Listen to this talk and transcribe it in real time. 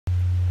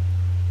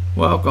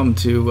Welcome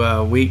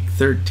to week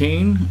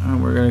 13.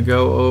 We're going to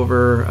go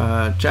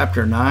over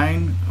chapter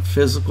 9,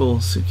 physical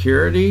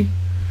security.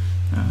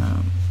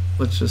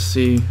 Let's just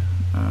see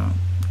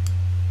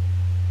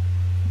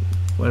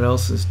what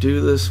else is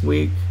due this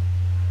week.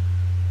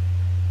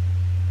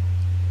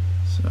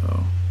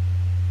 So,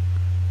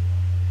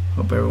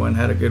 hope everyone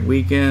had a good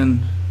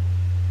weekend.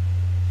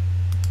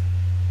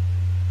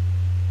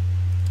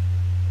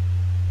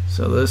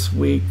 So this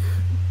week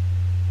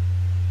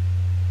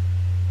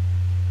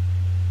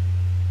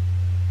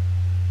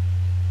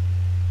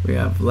we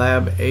have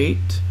Lab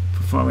 8,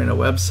 performing a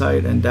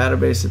website and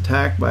database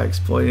attack by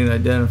exploiting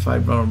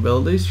identified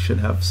vulnerabilities. Should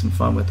have some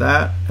fun with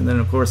that. And then,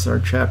 of course, our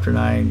Chapter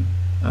 9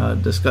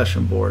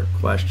 discussion board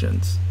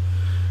questions.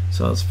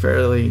 So it's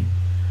fairly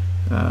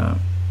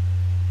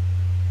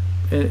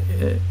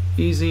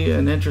easy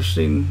and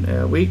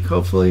interesting week,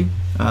 hopefully.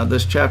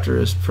 This chapter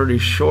is pretty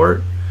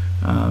short,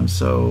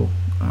 so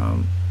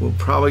we'll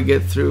probably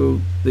get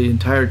through the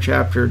entire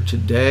chapter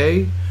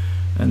today.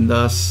 And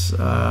thus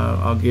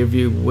I'll give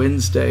you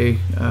Wednesday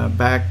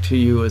back to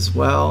you as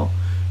well,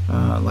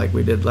 like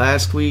we did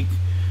last week,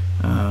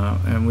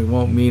 and we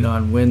won't meet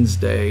on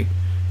Wednesday,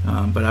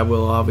 but I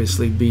will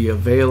obviously be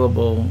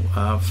available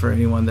for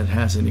anyone that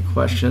has any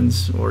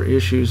questions or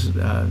issues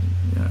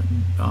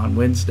on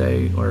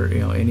Wednesday or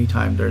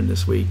anytime during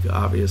this week,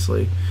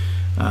 obviously.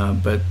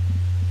 But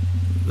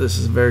this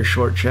is a very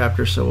short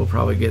chapter, so we'll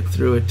probably get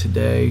through it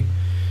today.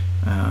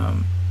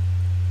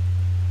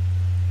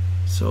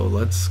 So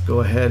let's go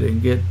ahead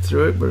and get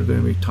through it. We're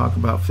going to be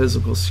talking about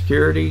physical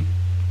security.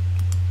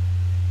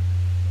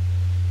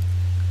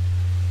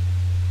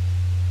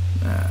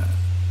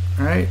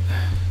 Alright,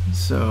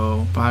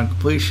 so upon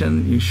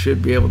completion, you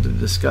should be able to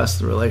discuss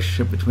the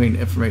relationship between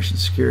information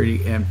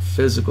security and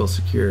physical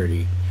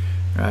security,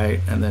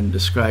 right? And then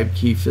describe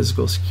key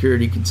physical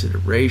security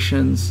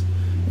considerations,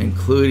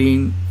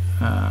 including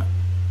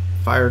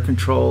fire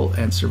control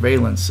and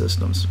surveillance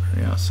systems.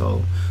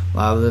 So a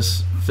lot of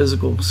this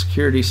physical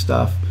security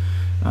stuff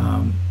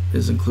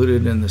is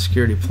included in the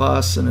Security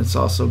Plus, and it's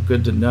also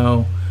good to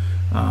know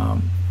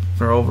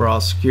for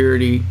overall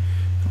security.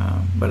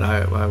 But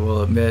I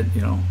will admit,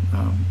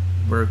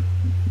 we're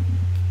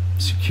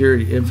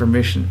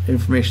information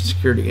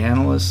security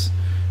analysts,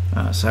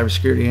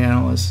 cybersecurity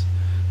analysts.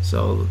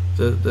 So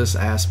this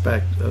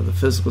aspect of the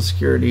physical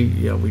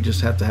security, we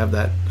just have to have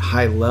that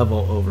high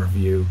level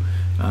overview.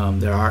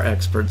 There are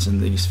experts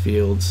in these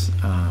fields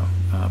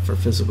for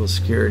physical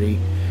security,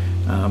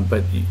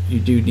 but you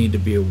do need to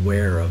be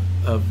aware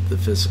of the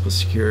physical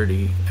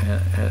security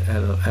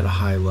at a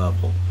high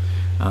level.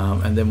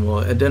 And then we'll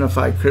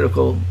identify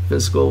critical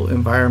physical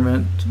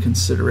environment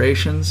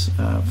considerations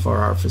for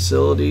our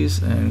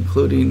facilities,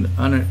 including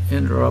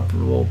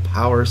uninterruptible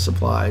power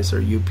supplies, or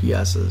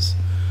UPSs.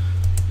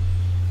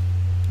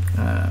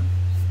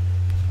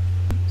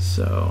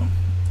 So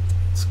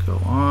let's go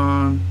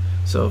on.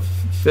 So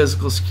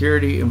physical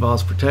security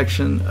involves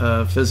protection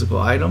of physical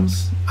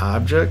items,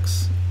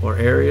 objects, or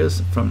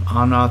areas from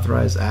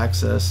unauthorized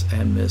access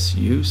and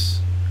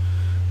misuse.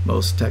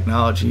 Most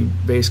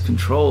technology-based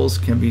controls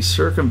can be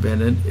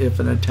circumvented if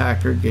an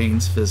attacker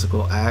gains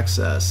physical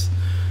access.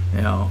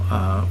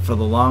 For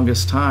the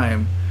longest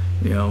time,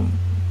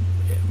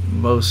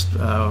 most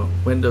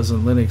Windows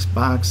and Linux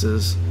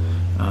boxes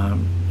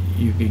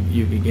you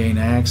could gain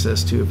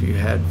access to. If you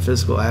had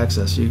physical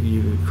access,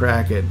 you could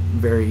crack it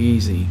very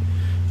easy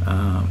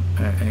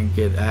and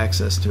get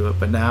access to it.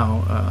 But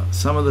now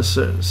some of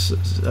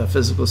the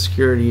physical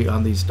security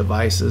on these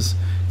devices,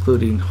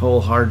 including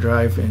whole hard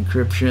drive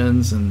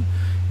encryptions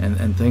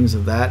and things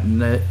of that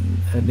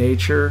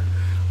nature,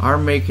 are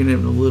making it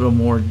a little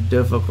more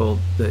difficult.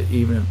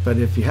 But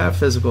if you have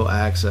physical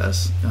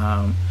access,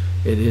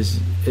 it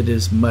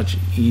is much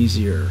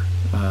easier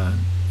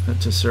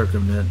to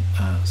circumvent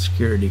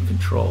security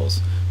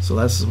controls. So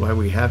that's why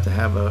we have to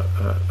have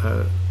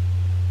a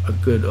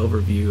good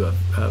overview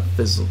of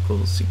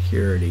physical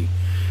security.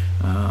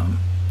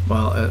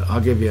 Well,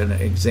 I'll give you an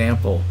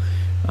example.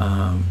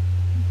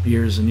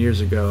 Years and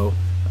years ago,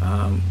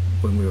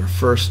 when we were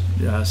first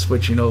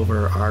switching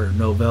over our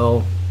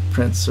Novell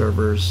print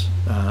servers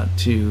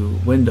to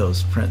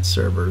Windows print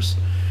servers,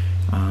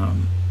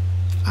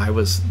 I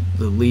was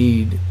the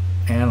lead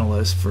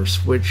analyst for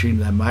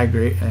switching and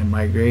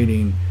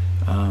migrating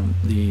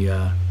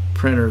the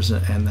printers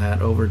and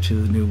that over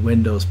to the new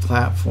Windows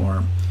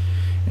platform.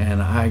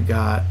 And I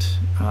got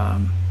a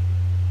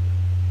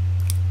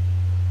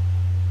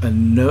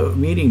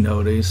meeting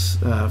notice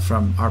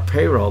from our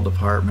payroll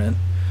department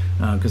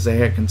because they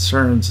had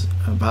concerns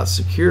about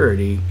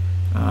security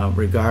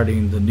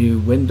regarding the new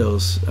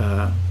Windows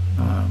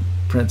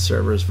print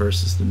servers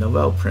versus the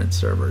Novell print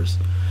servers.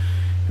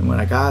 And when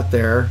I got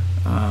there,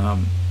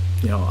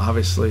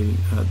 obviously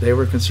they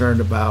were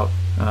concerned about,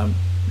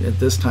 at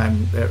this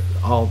time,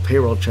 all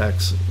payroll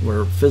checks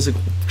were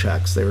physical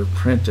checks. They were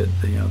printed.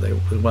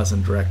 It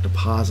wasn't direct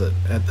deposit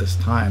at this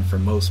time for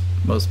most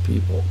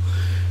people.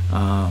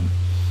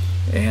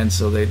 And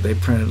so they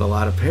printed a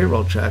lot of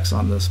payroll checks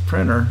on this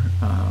printer,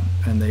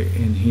 and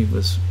he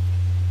was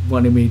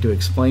wanted me to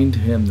explain to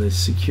him the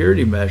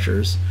security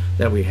measures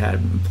that we had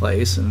in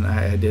place, and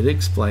I did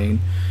explain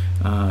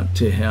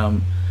to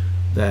him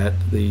that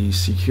the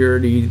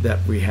security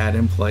that we had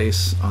in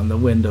place on the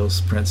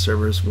Windows print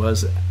servers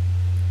was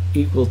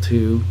equal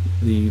to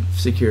the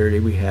security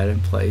we had in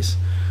place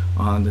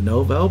on the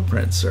Novell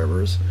print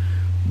servers.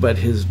 But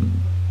his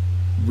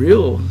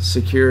real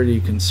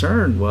security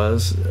concern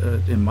was,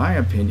 in my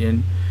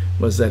opinion,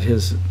 was that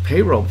his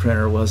payroll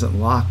printer wasn't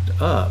locked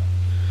up,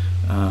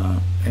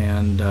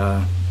 and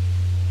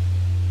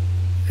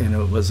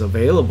it was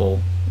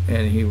available.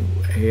 And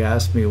he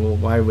asked me, well,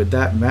 why would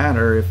that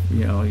matter if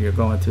you're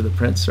going through the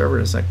print server?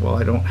 And it's like, well,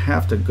 I don't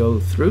have to go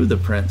through the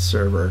print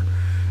server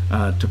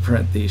to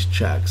print these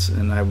checks.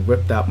 And I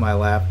whipped out my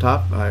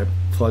laptop. I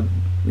plugged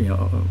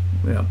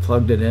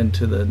it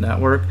into the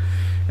network,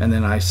 and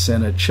then I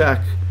sent a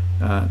check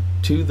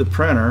to the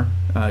printer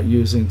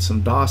using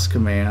some DOS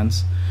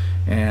commands,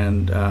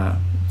 and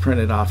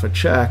printed off a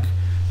check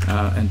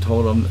and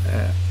told them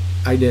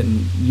I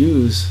didn't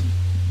use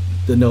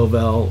the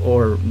Novell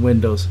or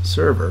Windows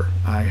server.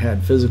 I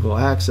had physical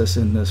access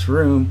in this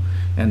room,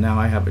 and now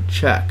I have a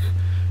check.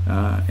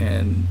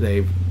 And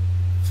they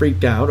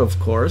freaked out, of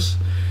course,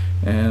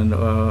 and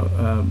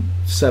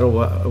set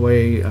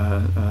away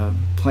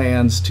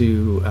plans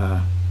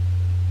to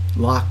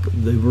lock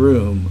the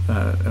room,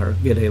 or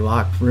get a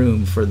locked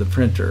room for the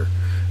printer,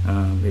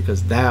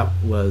 because that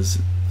was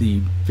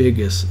the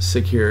biggest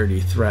security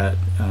threat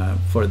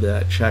for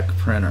that check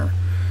printer.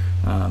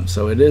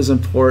 So it is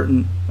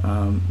important,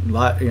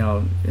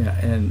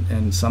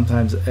 and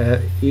sometimes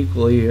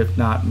equally, if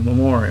not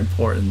more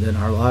important than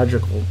our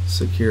logical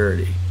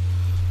security.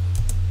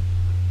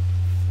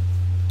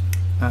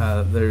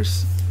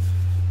 There's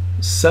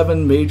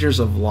 7 majors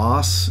of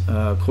loss,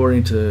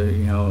 according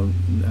to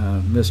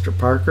Mr.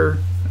 Parker.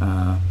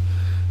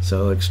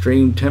 So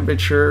extreme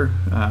temperature,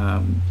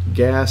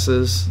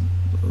 gases,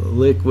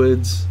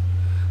 liquids,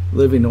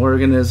 living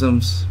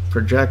organisms,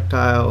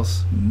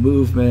 projectiles,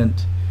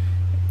 movement,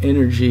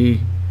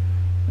 energy,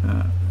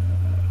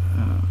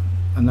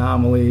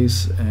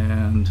 anomalies,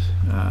 and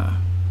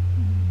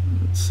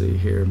let's see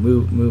here,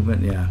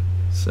 movement. Yeah.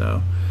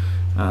 So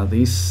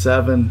these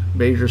 7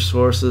 major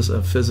sources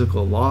of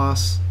physical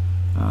loss.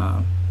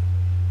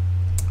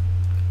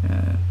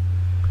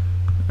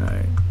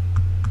 Right,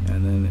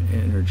 and then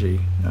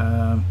energy.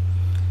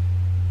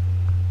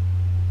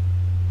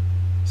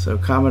 So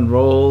common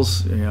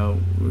roles,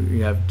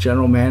 we have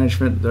general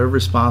management. They're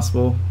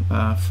responsible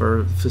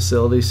for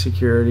facility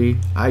security.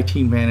 IT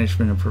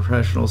management and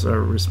professionals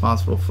are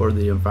responsible for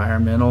the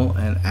environmental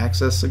and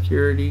access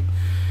security.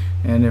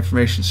 And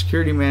information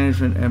security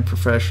management and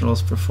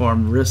professionals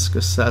perform risk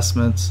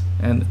assessments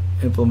and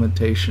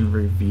implementation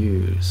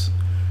reviews.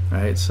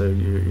 Right, so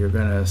you're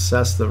going to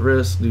assess the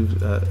risk, do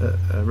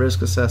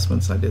risk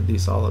assessments. I did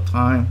these all the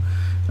time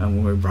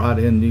when we brought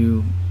in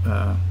new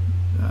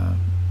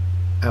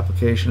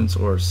applications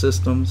or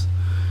systems,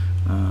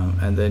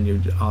 and then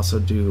you also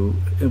do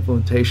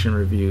implementation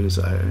reviews.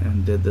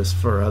 And did this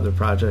for other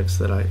projects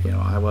that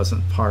I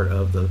wasn't part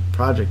of the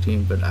project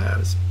team, but I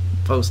was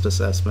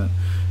post-assessment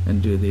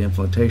and do the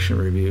implementation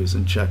reviews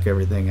and check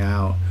everything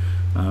out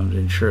to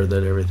ensure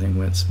that everything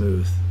went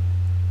smooth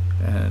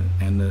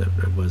and that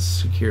it was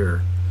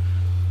secure.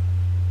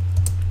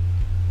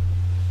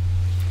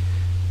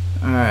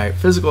 All right,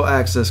 physical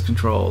access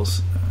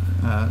controls.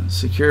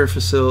 Secure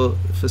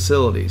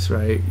facilities,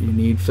 right? You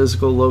need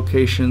physical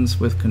locations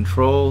with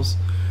controls,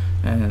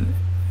 and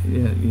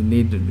you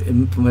need to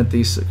implement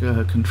these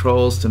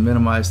controls to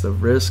minimize the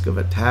risk of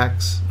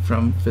attacks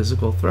from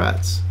physical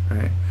threats,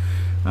 right?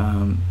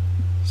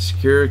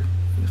 Secure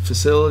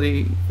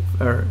facility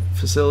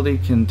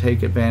can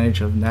take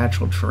advantage of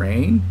natural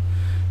terrain,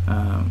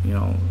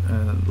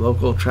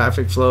 local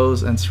traffic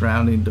flows and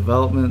surrounding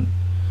development,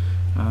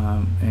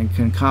 and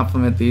can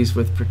complement these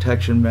with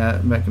protection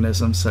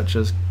mechanisms such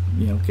as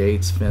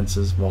gates,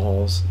 fences,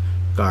 walls,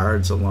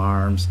 guards,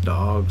 alarms,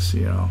 dogs,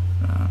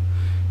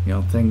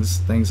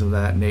 things of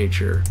that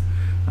nature.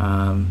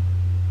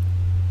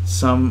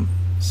 Some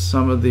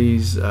of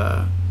these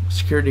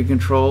security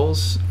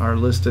controls are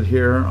listed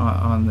here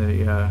on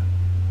the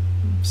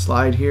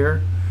slide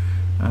here,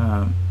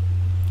 and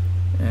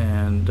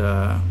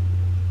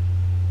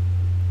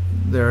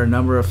there are a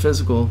number of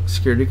physical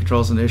security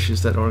controls and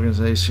issues that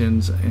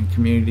organizations and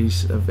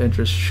communities of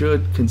interest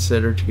should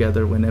consider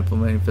together when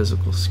implementing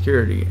physical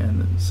security.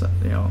 And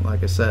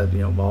like I said,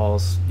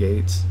 walls,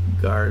 gates,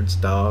 guards,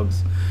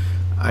 dogs,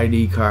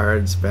 ID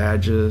cards,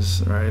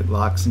 badges, right,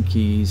 locks and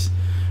keys,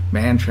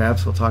 man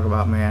traps. We'll talk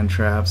about man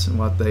traps and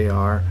what they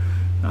are.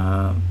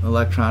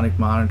 Electronic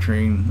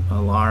monitoring,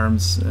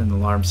 alarms and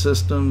alarm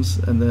systems,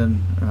 and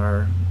then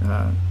our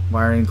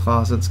wiring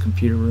closets,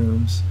 computer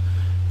rooms,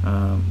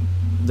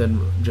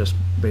 then just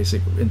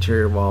basic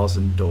interior walls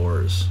and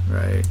doors,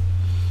 right?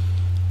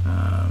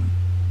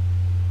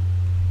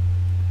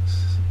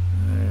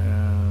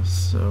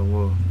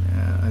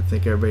 I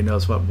think everybody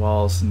knows what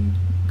walls and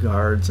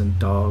guards and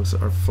dogs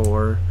are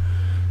for.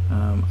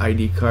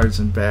 ID cards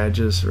and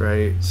badges,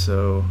 right?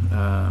 So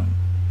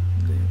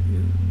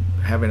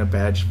having a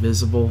badge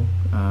visible,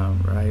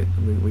 right?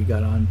 We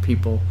got on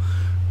people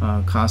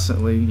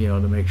constantly, you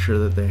know, to make sure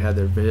that they had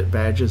their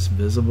badges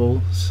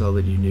visible so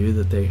that you knew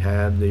that they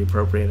had the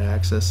appropriate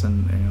access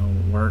and, you know,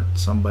 weren't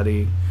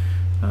somebody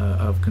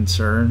of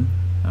concern,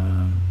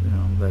 you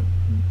know, that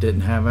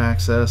didn't have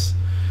access.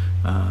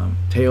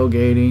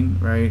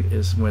 Tailgating, right,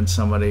 is when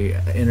somebody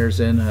enters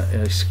in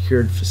a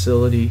secured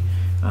facility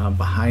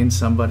behind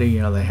somebody.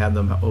 You know, they have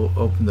them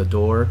open the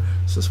door.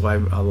 So that's why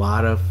a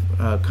lot of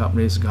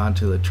companies have gone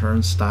to the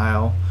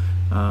turnstile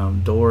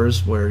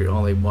doors, where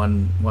only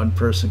one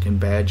person can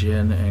badge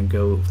in and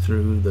go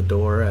through the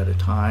door at a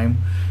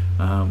time.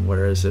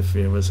 Whereas if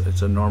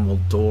it's a normal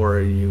door,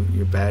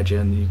 you badge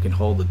in, you can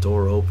hold the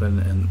door open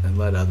and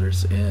let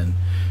others in.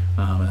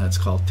 And that's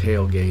called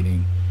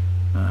tailgating.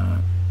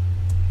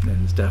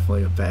 And it's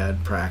definitely a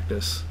bad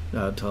practice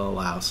to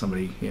allow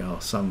somebody, you know,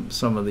 some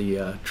of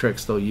the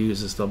tricks they'll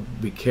use is they'll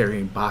be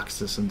carrying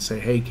boxes and say,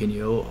 hey, can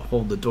you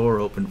hold the door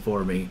open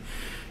for me?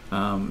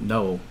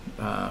 No,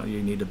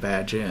 you need to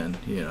badge in,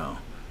 you know.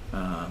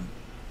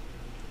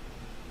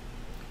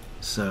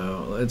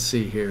 So let's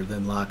see here.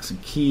 Then locks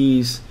and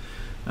keys.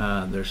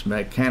 There's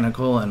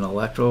mechanical and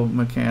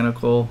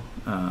electromechanical.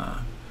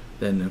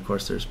 Then of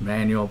course there's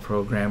manual,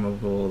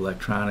 programmable,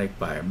 electronic,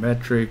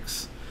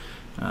 biometrics.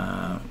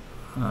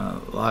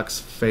 Locks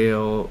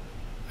fail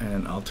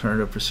and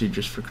alternative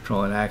procedures for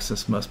controlling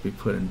access must be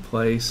put in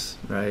place,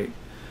 right?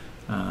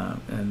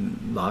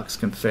 And locks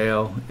can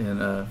fail in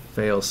a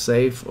fail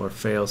safe or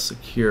fail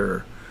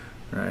secure,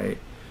 right?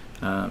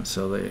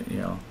 So they, you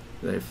know,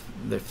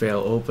 they fail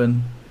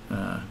open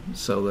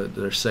so that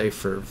they're safe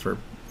for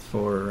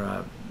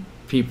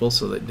people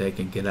so that they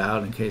can get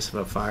out in case of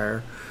a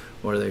fire,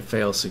 or they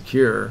fail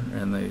secure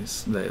and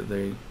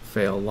they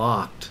fail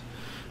locked,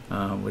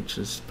 which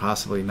is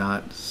possibly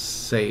not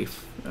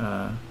safe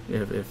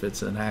if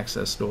it's an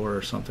access door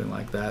or something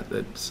like that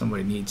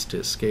somebody needs to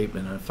escape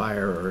in a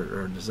fire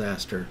or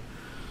disaster.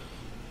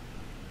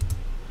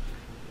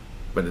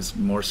 But it's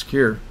more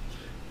secure.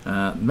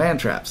 Man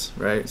traps,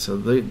 right? So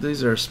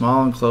these are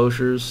small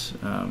enclosures.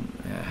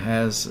 It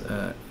has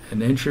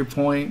an entry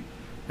point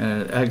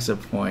and an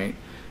exit point,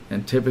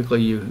 and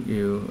typically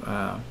you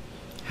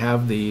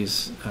have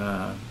these,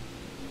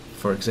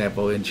 for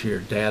example, into your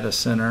data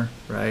center,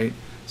 right?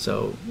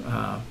 So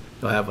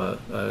you'll have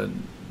a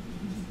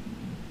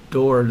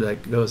door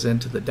that goes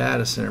into the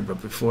data center,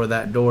 but before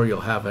that door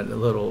you'll have a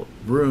little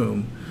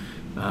room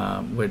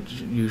which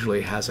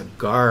usually has a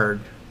guard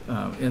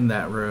in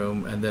that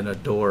room, and then a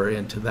door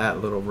into that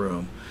little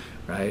room,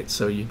 right?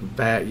 So you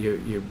badge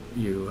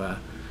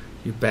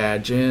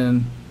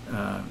in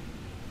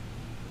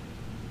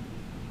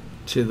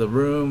to the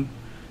room,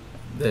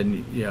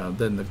 then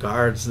then the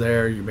guard's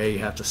there. You may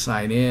have to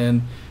sign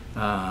in,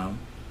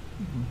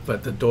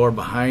 but the door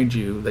behind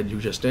you that you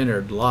just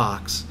entered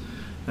locks,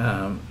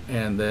 and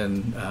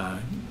then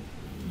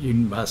you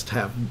must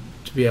have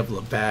to be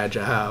able to badge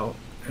out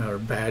or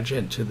badge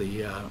into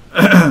the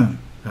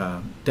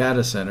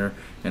data center,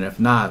 and if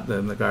not,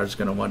 then the guard's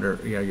going to wonder,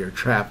 you're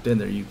trapped in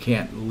there, you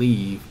can't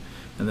leave,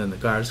 and then the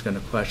guard's going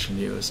to question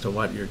you as to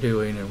what you're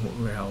doing, and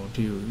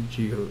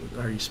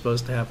are you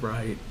supposed to have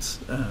rights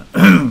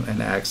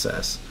and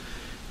access,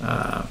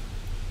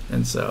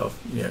 and so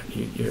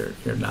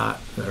they're not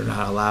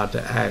allowed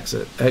to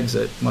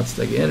exit once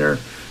they enter.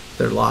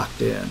 They're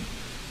locked in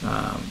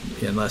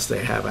unless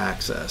they have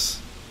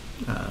access,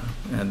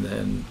 and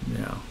then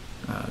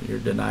you're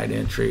denied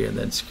entry, and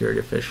then security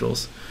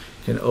officials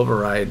can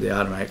override the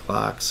automatic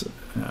locks,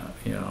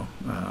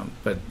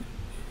 but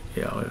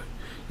you're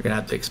gonna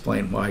have to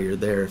explain why you're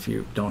there if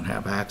you don't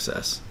have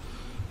access,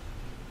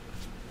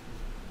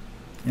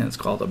 and it's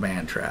called a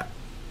man trap.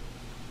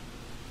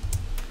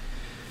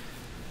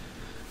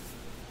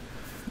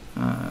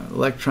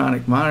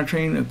 Electronic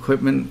monitoring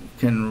equipment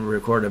can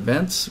record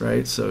events,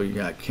 right? So you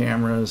got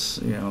cameras,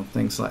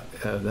 things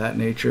like that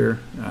nature.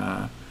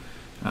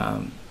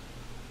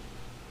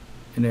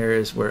 In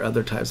areas where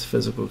other types of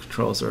physical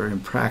controls are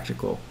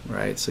impractical,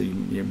 right? So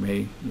you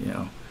may,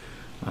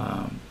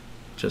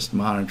 just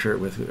monitor it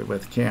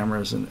with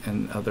cameras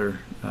and other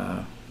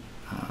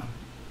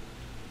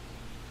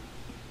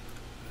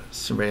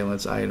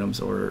surveillance items,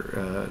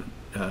 or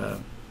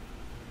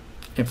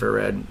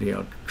infrared,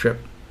 trip,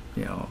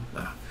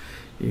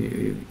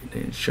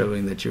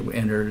 showing that you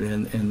entered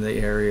in the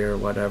area or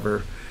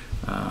whatever.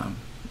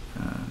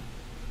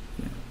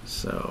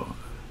 So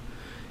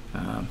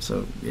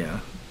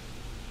yeah.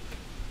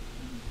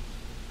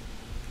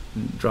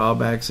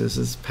 Drawbacks is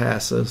its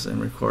passives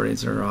and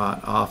recordings are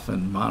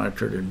often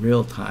monitored in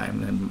real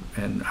time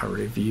and are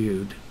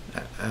reviewed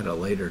at a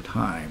later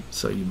time,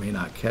 so you may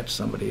not catch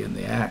somebody in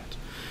the act,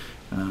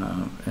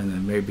 and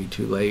it may be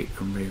too late,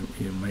 or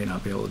you may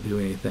not be able to do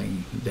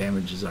anything.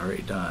 Damage is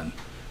already done,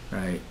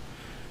 right?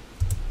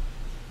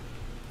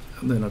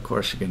 And then of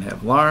course you can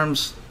have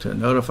alarms to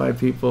notify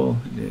people,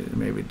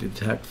 maybe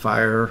detect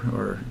fire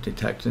or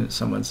detect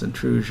someone's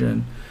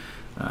intrusion.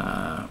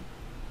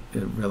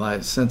 it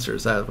relies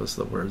sensors. That was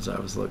the words I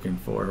was looking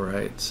for,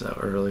 right? So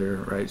earlier,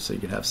 right? So you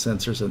can have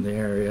sensors in the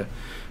area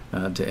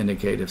to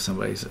indicate if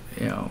somebody's,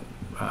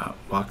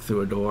 walked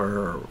through a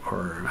door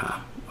or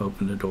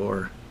opened a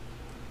door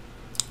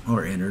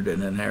or entered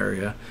in an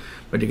area.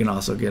 But you can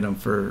also get them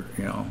for,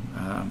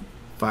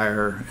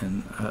 fire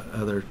and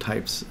other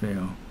types,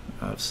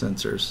 of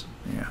sensors,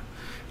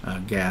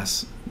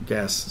 gas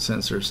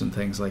sensors and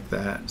things like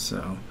that.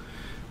 So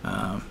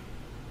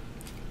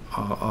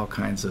all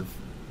kinds of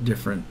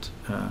different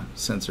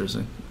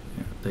sensors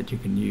that you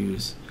can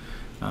use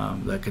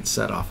that could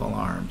set off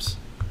alarms.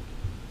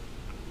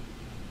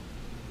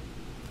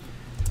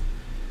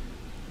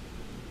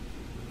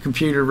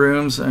 Computer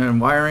rooms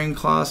and wiring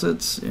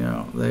closets,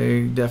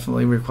 they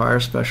definitely require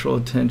special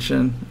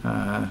attention,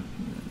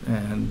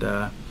 and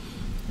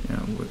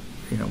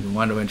we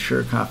want to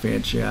ensure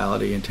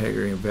confidentiality,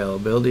 integrity, and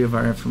availability of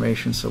our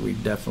information. So we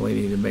definitely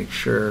need to make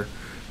sure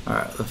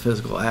the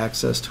physical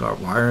access to our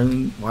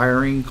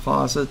wiring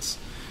closets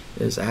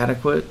is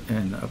adequate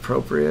and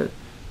appropriate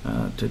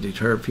to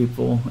deter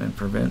people and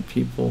prevent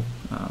people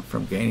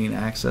from gaining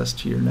access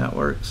to your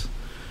networks.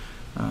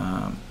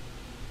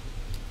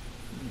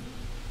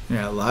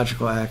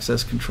 Logical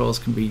access controls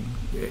can be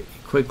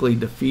quickly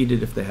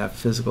defeated if they have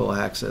physical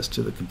access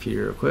to the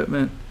computer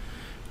equipment.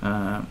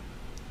 And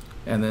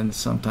then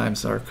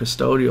sometimes our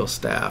custodial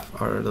staff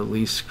are the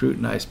least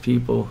scrutinized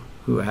people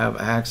who have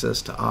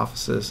access to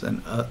offices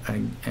and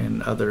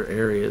other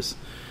areas,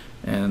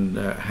 and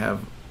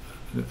have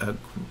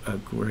a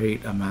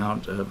great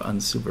amount of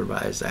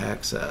unsupervised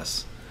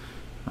access.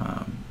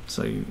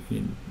 So you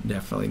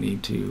definitely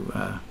need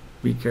to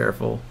be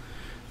careful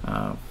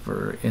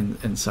for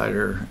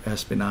insider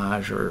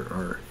espionage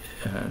or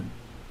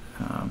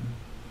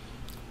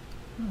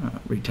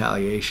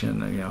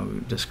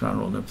retaliation,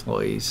 disgruntled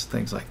employees,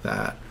 things like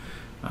that,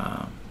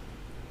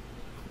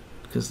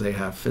 because they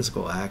have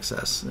physical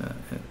access,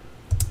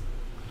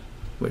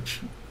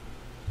 which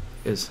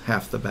is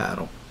half the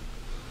battle.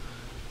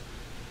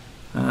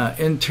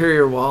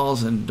 Interior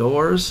walls and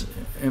doors,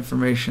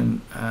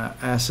 information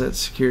asset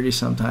security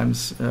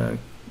sometimes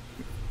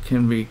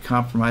can be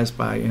compromised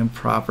by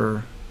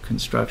improper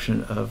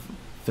construction of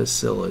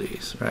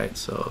facilities, right?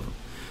 So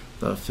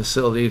the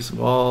facilities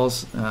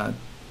walls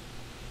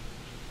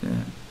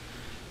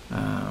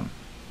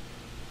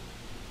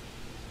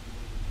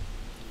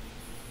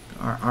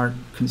aren't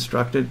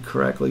constructed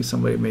correctly.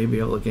 Somebody may be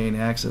able to gain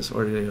access,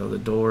 or the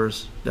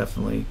doors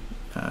definitely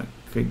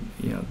could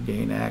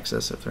gain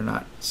access if they're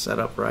not set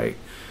up right.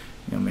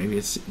 Maybe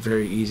it's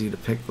very easy to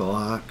pick the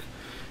lock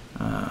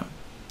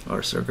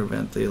or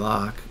circumvent the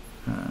lock.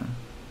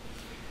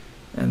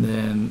 And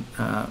then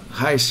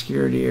high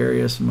security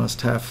areas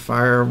must have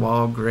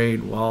firewall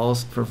grade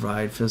walls to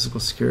provide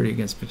physical security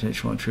against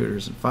potential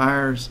intruders and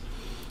fires.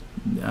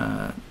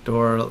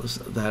 Doors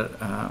that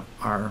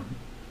are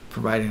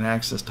providing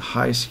access to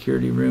high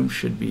security rooms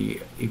should be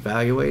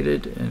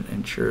evaluated and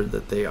ensure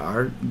that they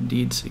are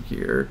indeed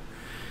secure.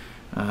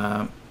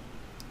 And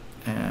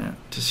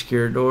to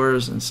secure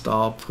doors,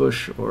 install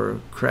push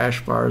or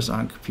crash bars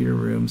on computer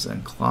rooms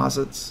and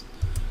closets.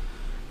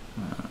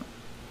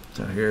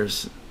 So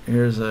here's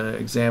an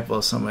example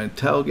of someone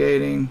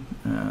tailgating,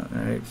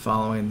 right,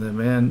 following them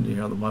in.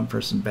 The one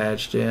person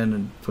badged in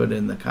and put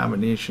in the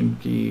combination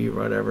key or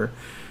whatever,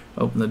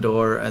 open the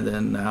door, and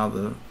then now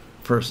the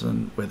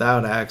person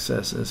without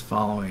access is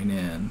following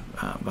in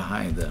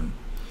behind them.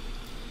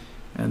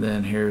 And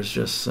then here's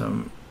just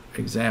some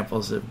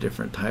examples of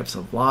different types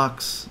of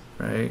locks,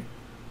 right?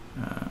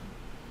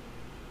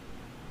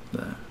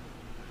 The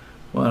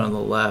one on the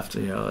left,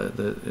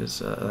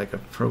 is like a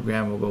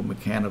programmable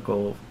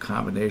mechanical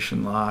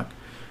combination lock.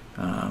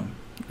 I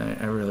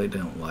really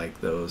don't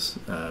like those,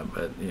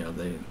 but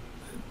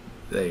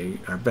they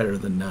are better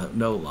than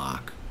no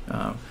lock.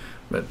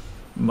 But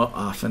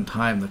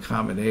oftentimes the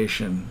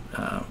combination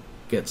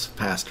gets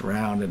passed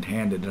around and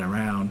handed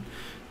around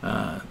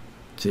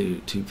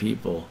to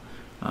people,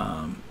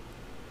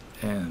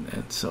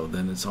 and so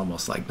then it's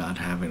almost like not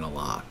having a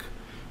lock.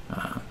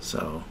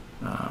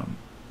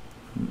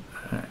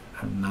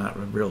 I'm not a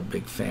real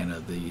big fan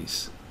of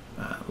these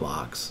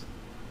locks.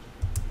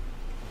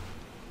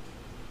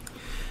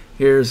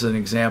 Here's an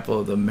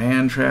example of the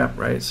man trap,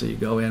 right? So you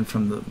go in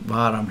from the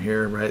bottom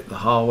here, right, the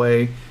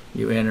hallway,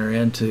 you enter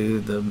into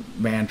the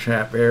man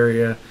trap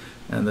area,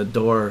 and the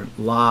door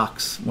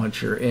locks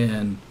once you're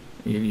in.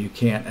 You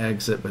can't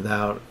exit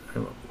without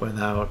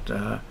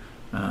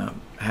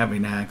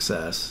having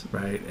access,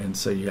 right? And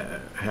so you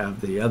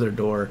have the other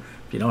door.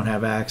 If you don't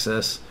have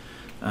access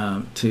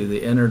to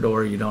the inner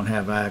door, you don't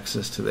have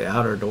access to the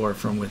outer door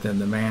from within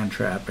the man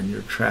trap, and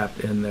you're trapped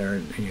in there,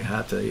 and you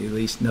have to at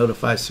least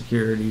notify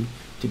security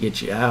to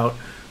get you out,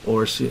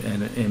 or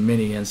in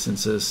many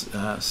instances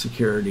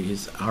security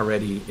is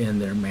already in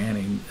there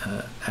manning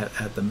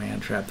at the man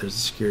trap. There's a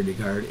security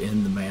guard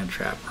in the man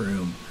trap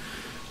room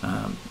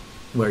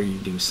where you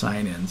do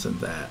sign-ins and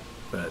that,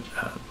 but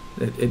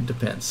it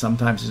depends.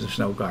 Sometimes there's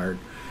no guard,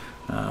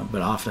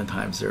 but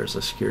oftentimes there's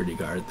a security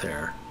guard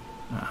there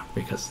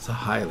because it's a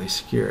highly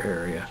secure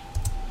area.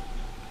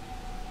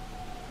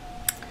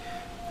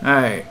 All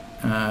right.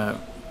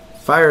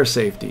 Fire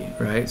safety,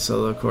 right?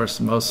 So, of course,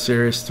 the most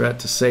serious threat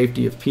to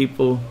safety of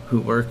people who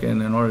work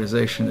in an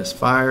organization is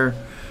fire.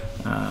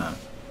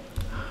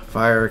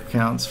 Fire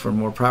accounts for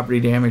more property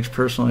damage,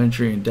 personal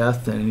injury, and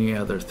death than any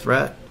other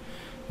threat,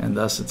 and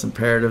thus it's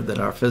imperative that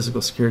our physical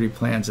security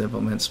plans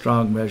implement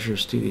strong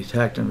measures to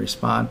detect and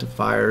respond to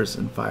fires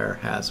and fire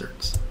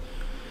hazards.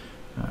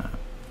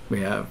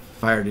 We have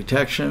fire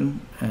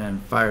detection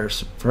and fire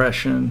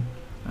suppression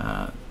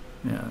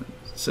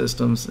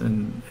systems,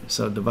 and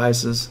so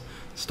devices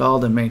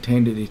installed and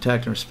maintained to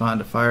detect and respond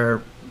to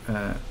fire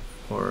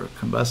or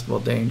combustible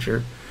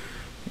danger.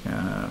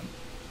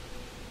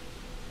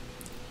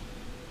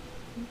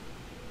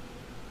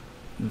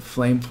 The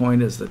flame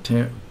point is the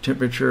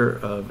temperature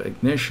of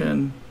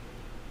ignition,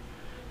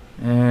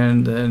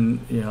 and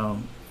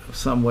then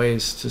some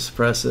ways to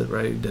suppress it,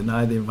 right?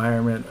 Deny the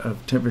environment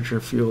of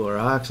temperature, fuel, or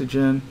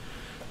oxygen,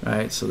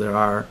 right? So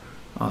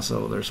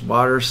there's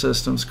water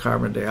systems,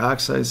 carbon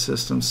dioxide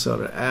systems,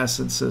 soda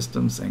acid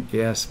systems, and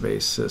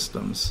gas-based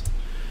systems.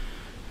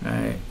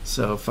 Right.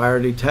 So fire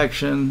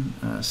detection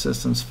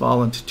systems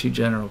fall into two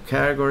general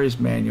categories: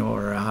 manual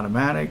or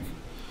automatic.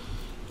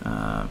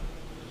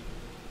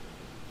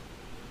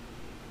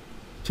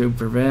 To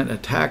prevent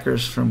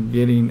attackers from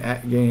gaining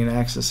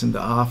access into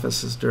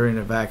offices during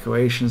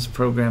evacuations,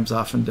 programs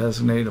often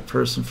designate a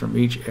person from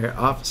each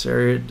office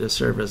area to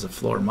serve as a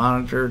floor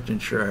monitor to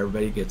ensure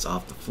everybody gets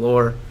off the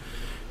floor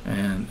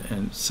and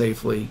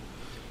safely.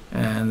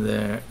 And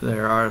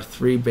there are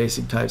three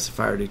basic types of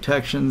fire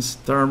detections: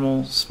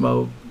 thermal,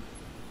 smoke,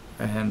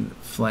 and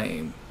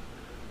flame.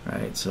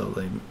 Right, so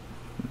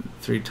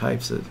three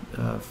types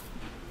of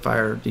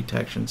fire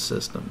detection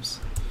systems.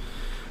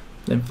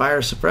 Then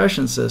fire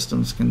suppression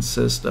systems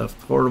consist of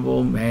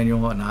portable,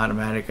 manual, and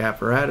automatic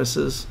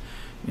apparatuses.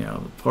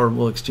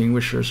 Portable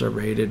extinguishers are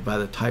rated by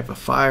the type of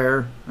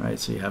fire, right?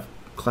 So you have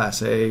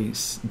Class A,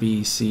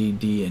 B, C,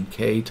 D, and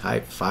K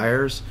type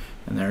fires,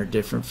 and there are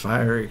different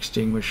fire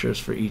extinguishers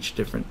for each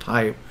different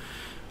type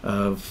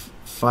of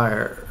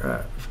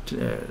fire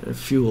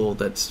fuel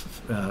that's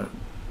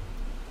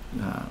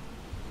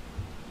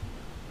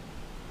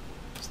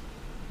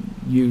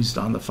used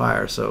on the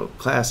fire. So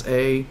Class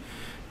A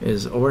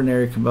is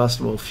ordinary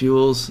combustible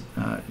fuels,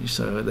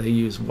 so they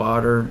use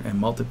water and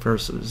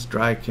multi-purpose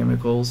dry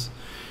chemicals.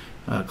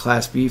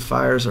 Class B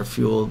fires are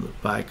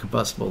fueled by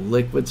combustible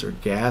liquids or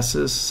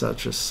gases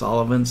such as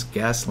solvents,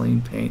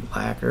 gasoline, paint,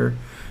 lacquer,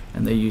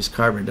 and they use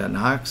carbon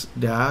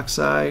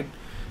dioxide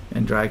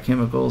and dry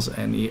chemicals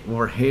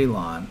or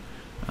halon,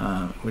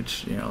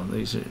 which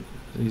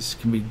these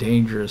can be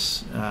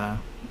dangerous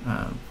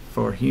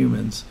for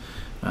humans.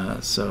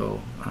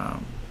 So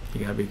you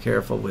gotta be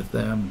careful with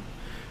them.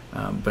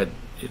 But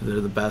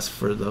they're the best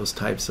for those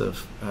types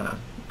of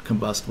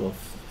combustible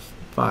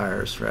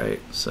fires,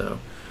 right? So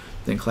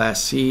then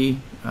Class C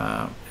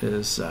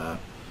is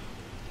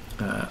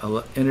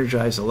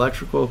energized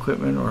electrical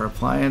equipment or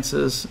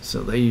appliances.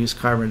 So they use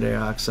carbon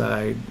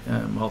dioxide,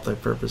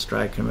 multi-purpose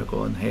dry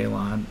chemical, and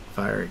halon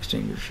fire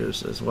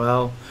extinguishers as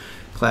well.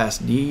 Class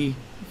D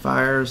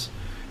fires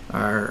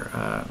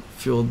are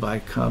fueled by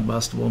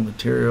combustible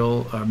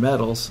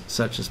metals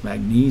such as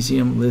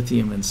magnesium,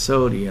 lithium, and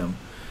sodium,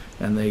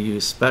 and they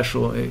use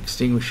special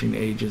extinguishing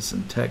agents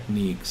and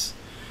techniques.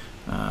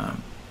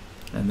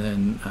 And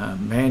then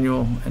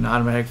manual and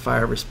automatic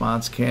fire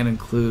response can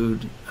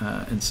include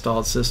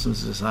installed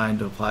systems designed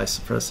to apply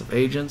suppressive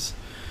agents.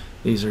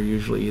 These are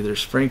usually either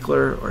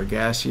sprinkler or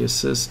gaseous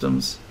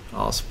systems.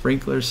 All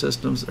sprinkler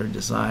systems are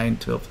designed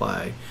to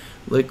apply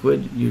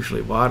liquid,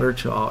 usually water,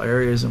 to all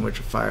areas in which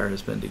a fire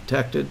has been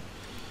detected.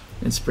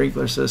 In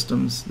sprinkler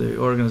systems, the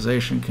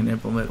organization can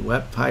implement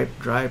wet pipe,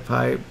 dry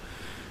pipe,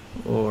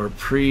 or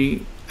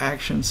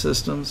pre-action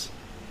systems,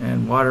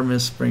 and water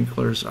mist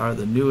sprinklers are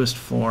the newest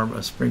form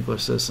of sprinkler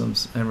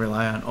systems and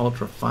rely on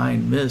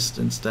ultra-fine mist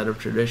instead of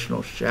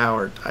traditional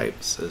shower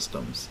type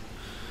systems.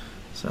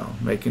 So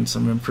making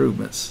some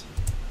improvements.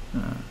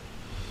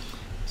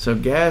 So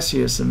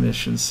gaseous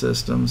emission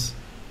systems,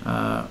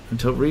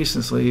 until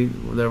recently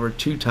there were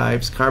two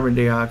types: carbon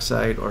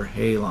dioxide or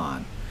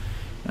halon.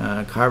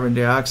 Carbon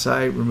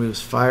dioxide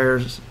removes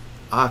fire's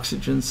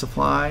oxygen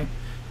supply,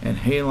 and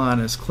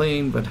halon is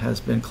clean but has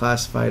been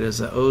classified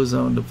as an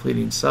ozone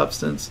depleting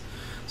substance,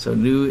 so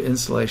new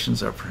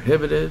installations are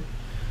prohibited.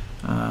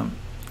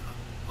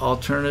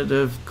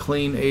 Alternative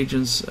clean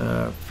agents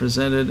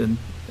presented in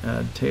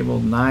table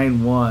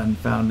 9.1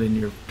 found in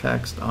your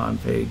text on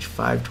page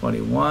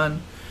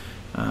 521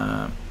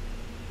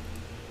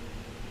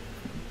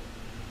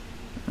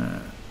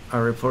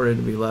 are reported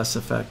to be less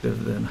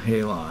effective than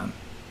halon.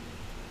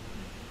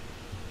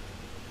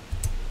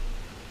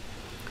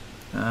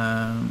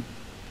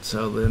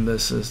 So then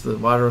this is the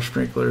water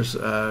sprinklers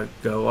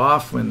go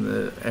off when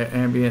the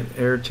ambient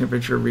air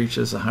temperature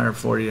reaches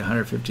 140 to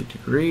 150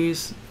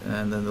 degrees,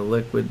 and then the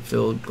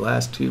liquid-filled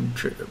glass tube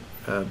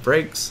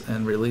breaks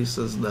and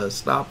releases the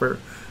stopper,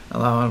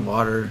 allowing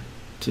water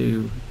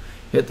to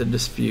hit the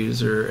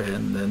diffuser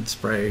and then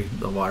spray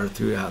the water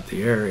throughout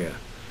the area.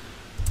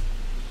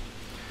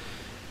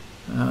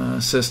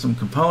 System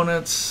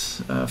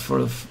components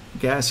for the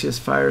gaseous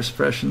fire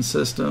suppression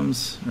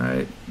systems,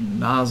 right?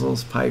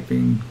 Nozzles,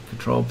 piping,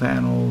 control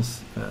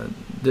panels,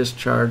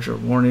 discharge or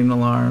warning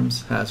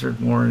alarms, hazard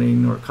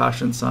warning or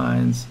caution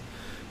signs,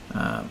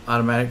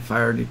 automatic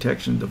fire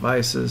detection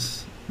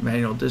devices,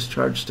 manual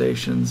discharge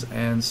stations,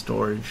 and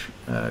storage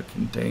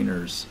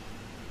containers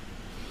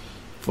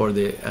for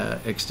the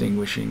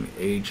extinguishing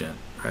agent,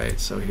 right?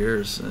 So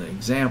here's an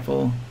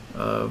example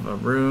of a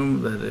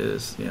room that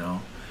is,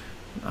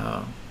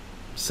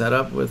 set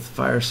up with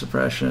fire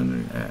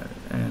suppression,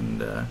 and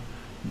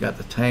got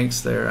the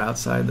tanks there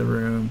outside the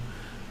room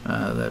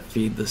that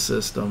feed the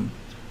system.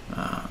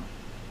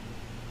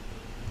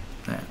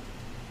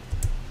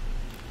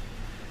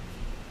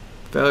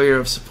 Failure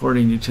of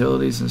supporting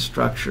utilities and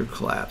structure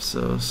collapse.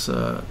 So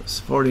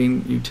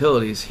supporting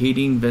utilities,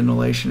 heating,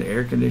 ventilation,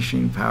 air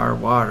conditioning, power,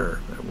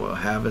 water, will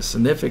have a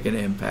significant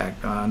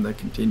impact on the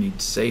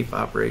continued safe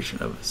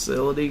operation of a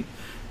facility,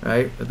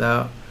 right?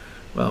 Without,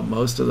 well,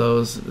 most of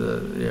those,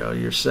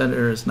 your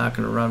center is not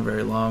going to run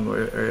very long,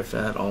 or if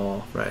at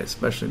all, right?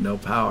 Especially no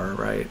power,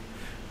 right?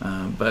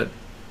 But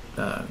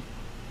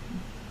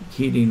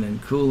heating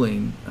and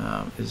cooling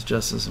is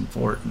just as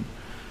important.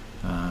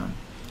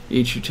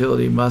 Each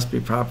utility must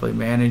be properly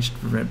managed to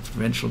prevent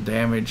provincial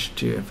damage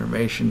to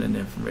information and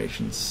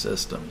information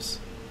systems.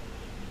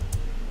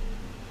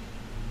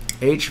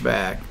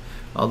 HVAC,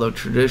 although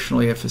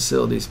traditionally a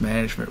facilities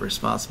management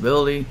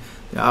responsibility,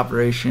 the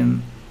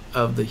operation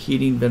of the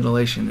heating,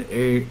 ventilation,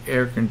 and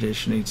air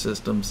conditioning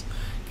systems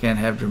can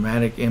have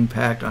dramatic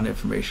impact on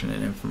information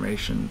and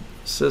information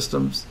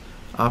systems,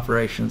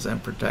 operations,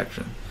 and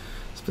protection.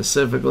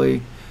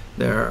 Specifically,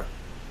 there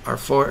are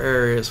 4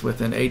 areas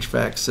within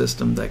HVAC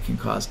system that can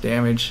cause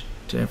damage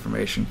to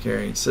information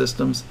carrying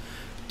systems: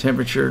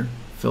 temperature,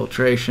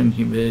 filtration,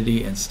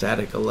 humidity, and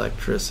static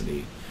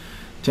electricity.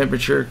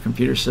 Temperature: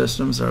 computer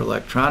systems are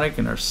electronic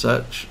and are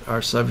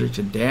subject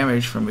to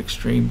damage from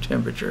extreme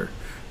temperature.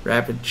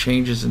 Rapid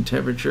changes in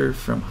temperature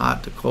from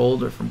hot to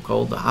cold or from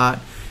cold to hot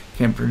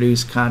can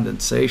produce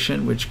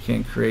condensation, which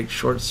can create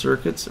short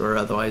circuits or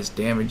otherwise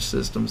damage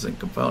systems and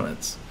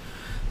components.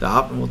 The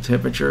optimal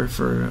temperature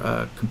for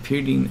a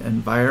computing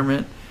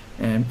environment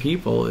and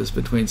people is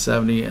between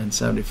 70 and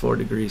 74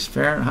 degrees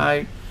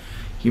Fahrenheit.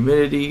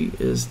 Humidity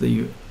is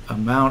the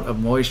amount of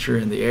moisture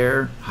in the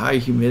air. High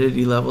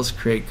humidity levels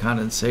create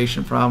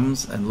condensation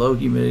problems, and low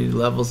humidity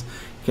levels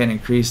can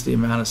increase the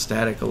amount of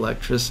static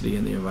electricity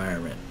in the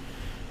environment.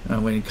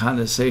 When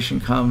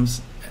condensation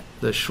comes,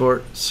 the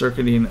short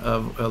circuiting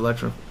of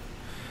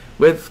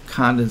with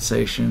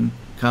condensation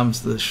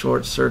comes the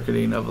short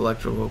circuiting of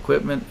electrical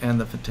equipment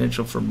and the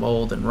potential for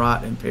mold and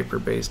rot in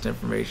paper-based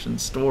information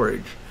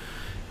storage.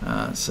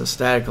 So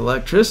static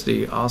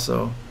electricity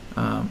also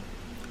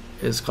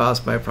is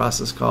caused by a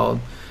process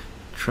called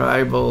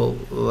tribal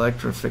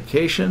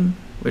electrification,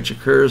 which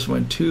occurs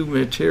when 2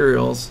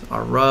 materials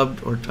are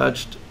rubbed or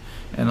touched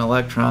and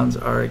electrons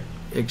are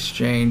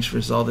exchanged,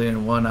 resulting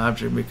in one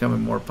object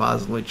becoming more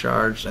positively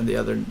charged and the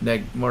other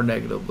more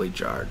negatively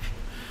charged.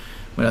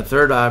 When a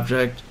third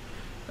object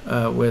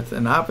with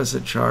an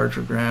opposite charge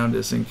or ground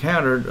is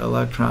encountered,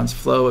 electrons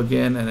flow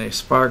again and a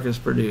spark is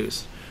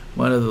produced.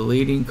 One of the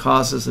leading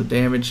causes of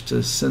damage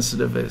to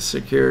sensitive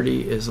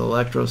security is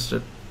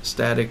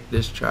electrostatic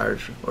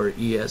discharge, or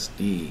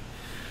ESD.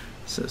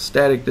 So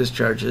static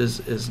discharge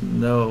is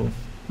no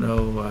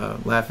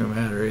laughing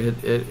matter.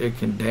 It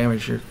can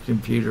damage your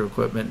computer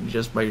equipment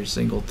just by your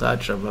single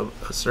touch of a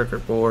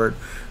circuit board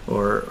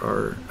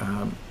or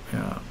a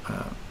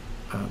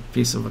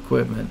piece of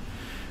equipment.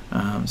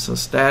 So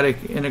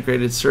static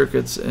integrated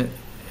circuits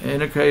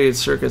in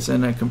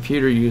a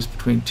computer use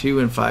between 2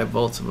 and 5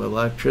 volts of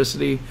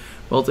electricity.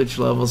 Voltage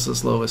levels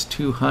as low as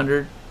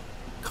 200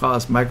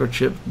 cause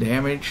microchip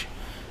damage.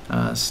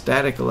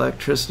 Static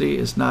electricity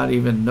is not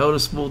even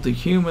noticeable to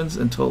humans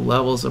until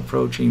levels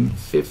approaching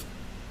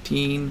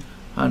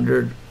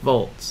 1500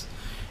 volts,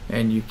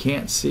 and you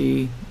can't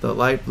see the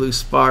light blue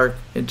spark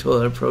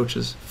until it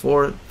approaches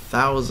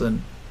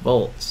 4000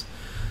 volts.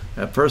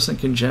 A person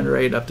can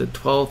generate up to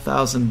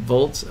 12,000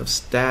 volts of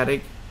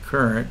static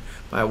current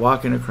by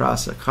walking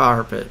across a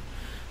carpet.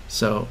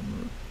 So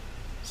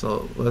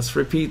let's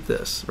repeat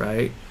this,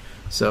 right?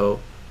 So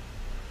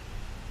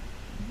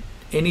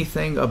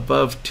anything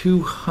above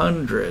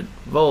 200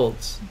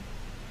 volts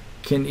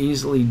can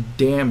easily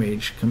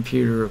damage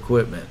computer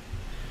equipment.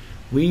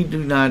 We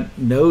do not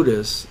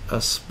notice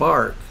a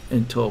spark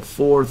until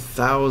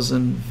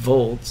 4,000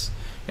 volts,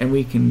 and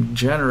we can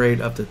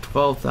generate up to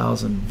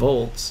 12,000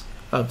 volts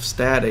of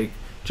static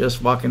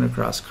just walking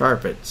across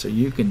carpet. So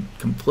you can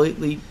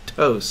completely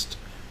toast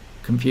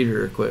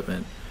computer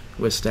equipment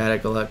with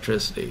static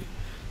electricity.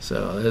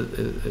 So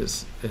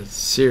it's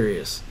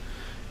serious.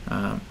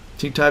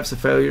 2 types of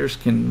failures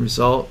can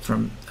result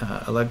from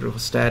electrical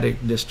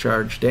static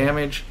discharge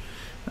damage.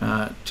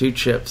 2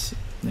 chips.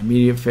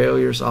 Immediate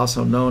failures,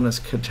 also known as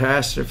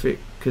catastrophic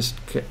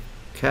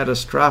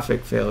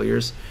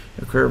failures,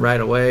 occur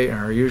right away and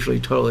are usually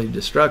totally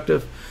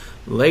destructive.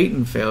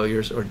 Latent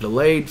failures or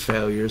delayed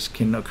failures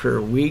can occur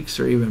weeks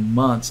or even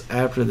months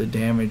after the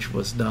damage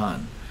was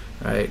done,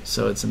 right?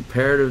 So it's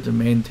imperative to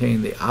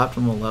maintain the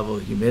optimal level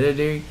of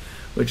humidity,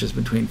 which is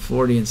between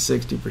 40 and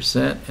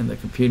 60% in the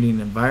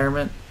computing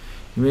environment.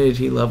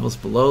 Humidity levels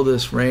below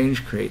this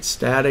range create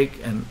static,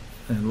 and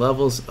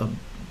levels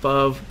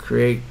above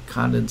create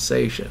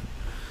condensation.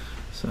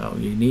 So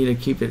you need to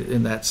keep it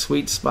in that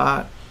sweet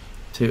spot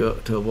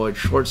to avoid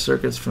short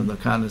circuits from the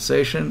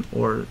condensation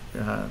or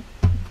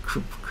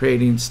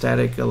creating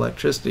static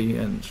electricity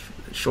and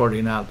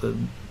shorting out the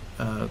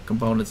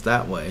components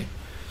that way.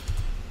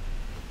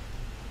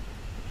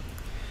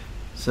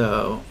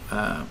 So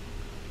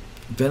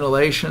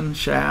ventilation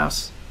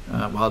shafts,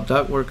 while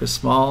ductwork is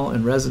small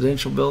in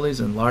residential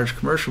buildings and large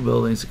commercial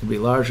buildings, it can be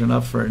large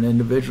enough for an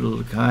individual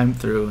to climb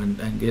through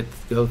and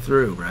go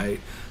through, right?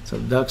 So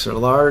the ducts are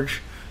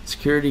large.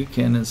 Security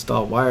can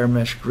install wire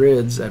mesh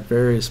grids at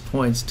various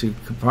points to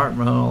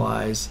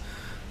compartmentalize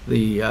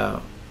the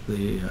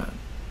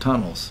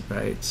tunnels,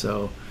 right?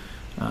 So,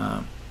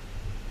 and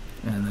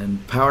then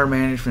power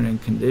management and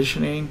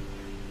conditioning,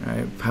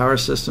 right? Power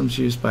systems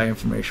used by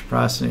information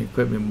processing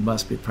equipment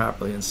must be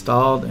properly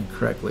installed and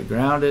correctly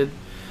grounded.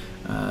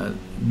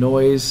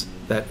 Noise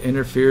that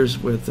interferes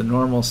with the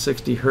normal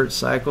 60 Hz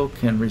cycle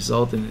can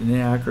result in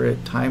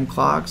inaccurate time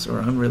clocks or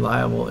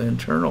unreliable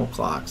internal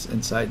clocks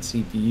inside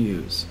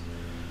CPUs.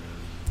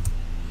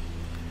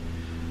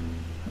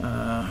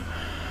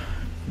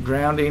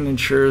 Grounding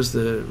ensures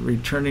the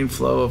returning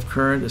flow of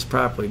current is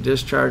properly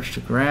discharged to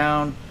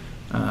ground.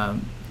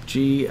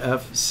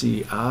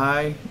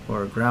 GFCI,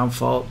 or ground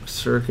fault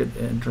circuit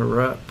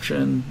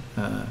interruption,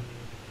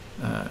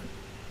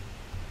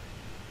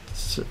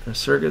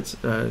 circuits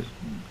are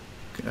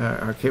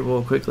capable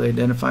of quickly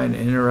identifying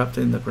and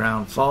interrupting the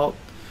ground fault.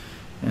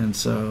 And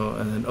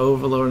then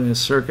overloading a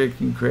circuit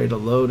can create a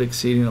load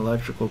exceeding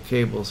electrical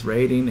cables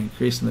rating,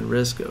 increasing the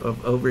risk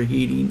of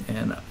overheating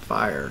and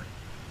fire.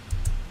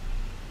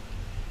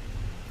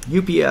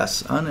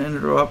 UPS,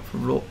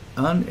 uninterruptible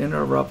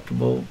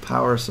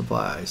power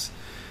supplies.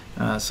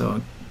 So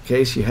in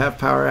case you have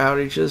power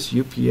outages,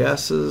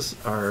 UPSs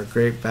are a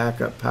great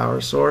backup power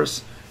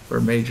source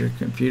for major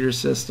computer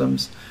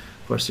systems.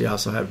 Of course, you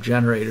also have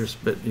generators,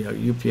 but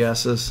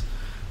UPSs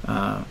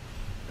are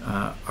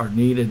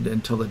needed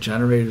until the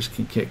generators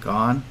can kick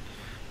on.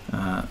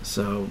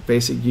 So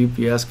basic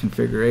UPS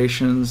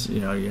configurations,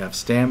 you have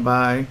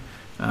standby,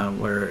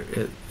 where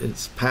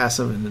it's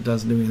passive and it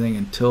doesn't do anything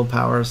until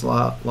power is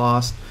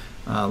lost.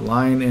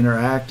 Line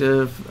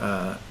interactive,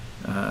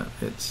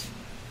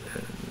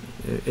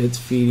 it's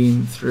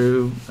feeding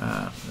through,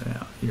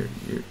 you're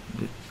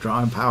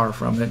drawing power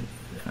from it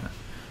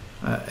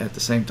at the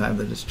same time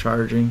that it's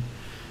charging.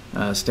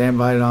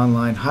 Standby and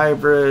online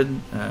hybrid,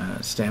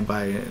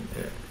 standby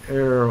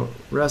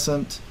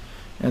aerosol,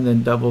 and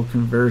then double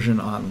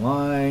conversion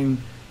online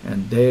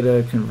and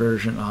data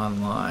conversion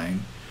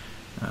online.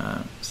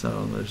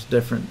 So there's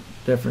different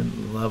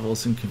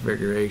levels and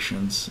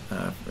configurations,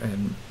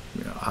 and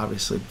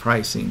obviously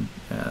pricing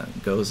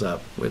goes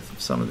up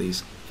with some of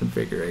these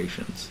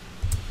configurations.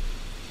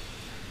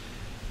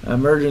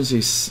 Emergency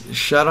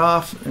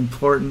shutoff.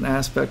 Important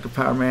aspect of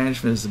power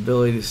management is the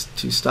ability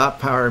to stop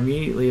power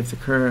immediately if the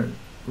current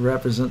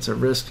represents a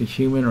risk to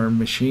human or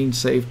machine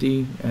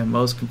safety, and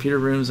most computer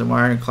rooms and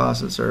wiring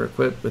closets are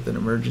equipped with an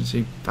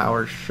emergency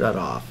power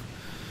shutoff.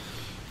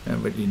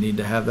 But you need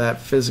to have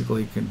that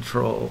physically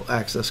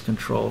access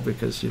control,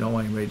 because you don't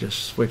want anybody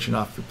just switching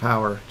off your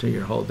power to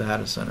your whole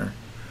data center.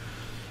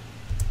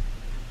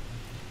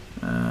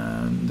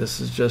 This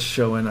is just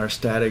showing our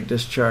static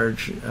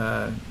discharge,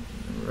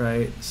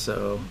 right?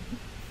 So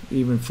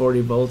even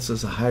 40 volts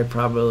is a high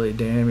probability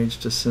damage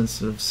to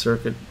sensitive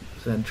circuits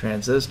and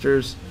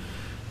transistors.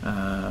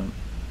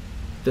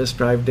 Disk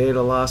drive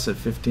data loss at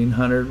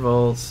 1500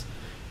 volts.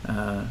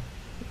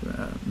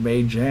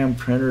 May jam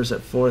printers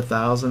at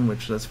 4000,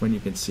 which that's when you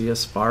can see a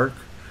spark.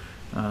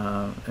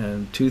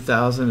 And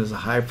 2000 is a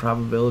high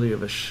probability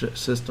of a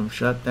system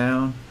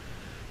shutdown.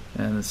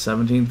 And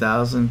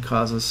 17,000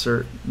 causes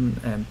certain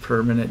and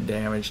permanent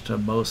damage to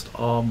most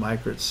all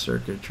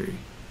microcircuitry.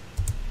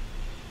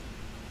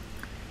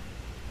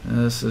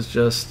 And this is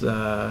just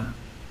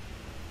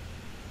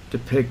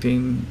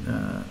depicting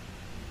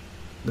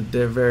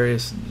the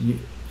various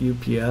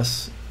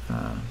UPS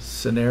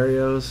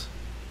scenarios,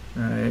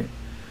 right?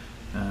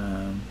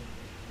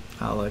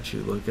 I'll let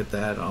you look at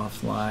that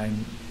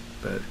offline,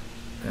 but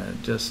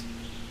just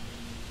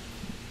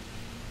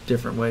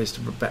different ways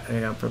to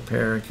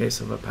prepare in case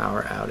of a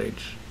power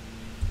outage.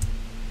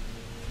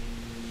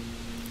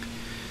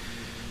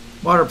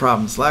 Water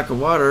problems. Lack of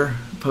water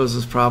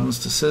poses problems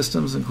to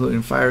systems,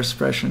 including fire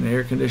suppression and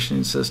air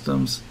conditioning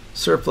systems.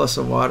 Surplus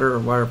of water or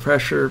water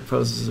pressure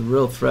poses a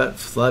real threat,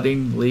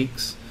 flooding,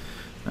 leaks.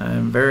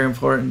 And very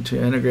important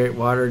to integrate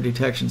water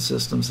detection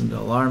systems into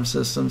alarm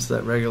systems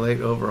that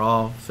regulate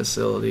overall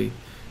facility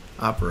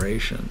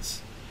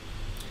operations.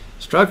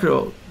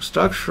 Structural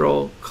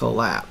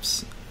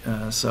collapse.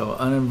 So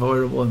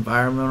unavoidable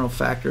environmental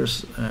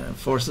factors,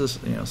 forces,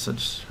 such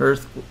as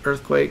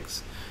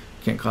earthquakes,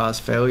 can cause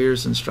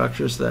failures in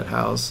structures that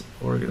house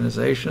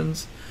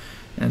organizations,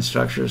 and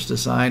structures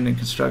designed and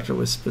constructed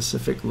with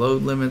specific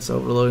load limits.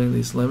 Overloading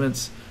these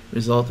limits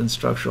result in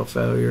structural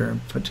failure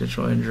and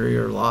potential injury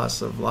or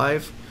loss of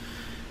life.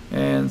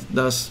 And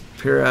thus,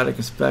 periodic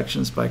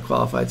inspections by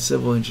qualified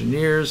civil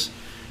engineers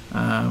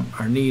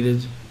are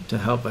needed to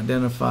help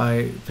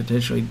identify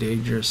potentially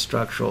dangerous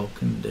structural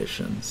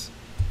conditions.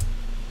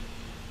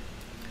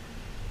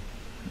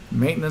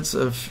 Maintenance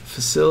of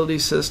facility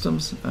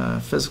systems.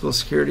 Physical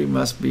security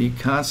must be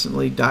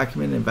constantly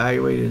documented,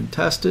 evaluated, and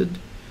tested,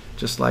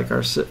 just like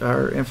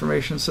our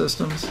information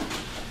systems.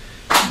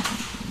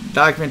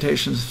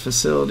 Documentation of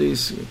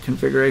facilities,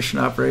 configuration,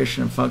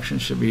 operation, and function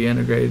should be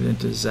integrated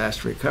into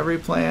disaster recovery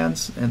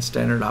plans and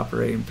standard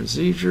operating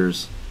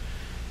procedures.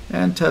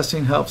 And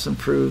testing helps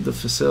improve the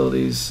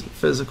facility's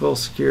physical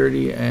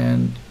security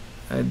and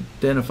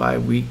identify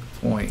weak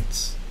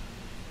points.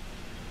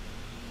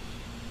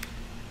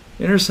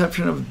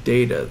 Interception of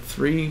data.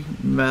 3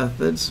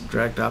 methods: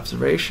 direct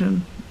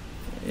observation,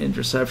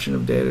 interception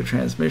of data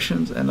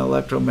transmissions, and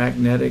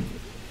electromagnetic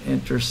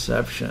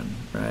interception,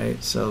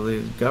 right? So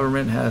the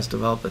government has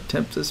developed a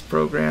TEMPEST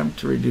program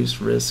to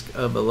reduce risk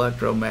of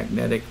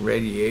electromagnetic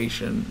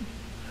radiation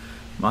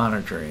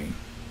monitoring.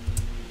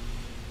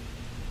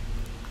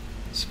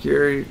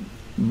 Security,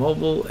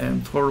 mobile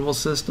and portable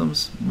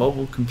systems.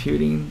 Mobile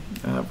computing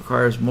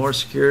requires more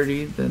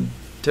security than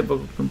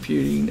typical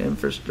computing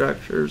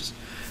infrastructures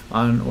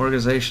on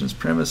organizations'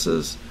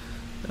 premises.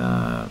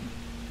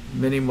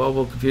 Many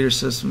mobile computer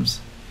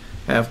systems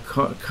have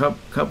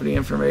company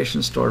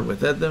information stored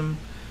within them.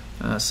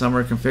 Some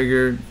are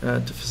configured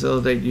to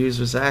facilitate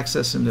users'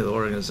 access into the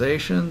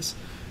organizations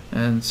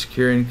and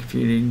securing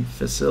computing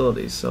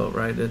facilities. So,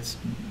 right, it's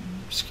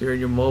securing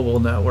your mobile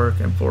network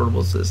and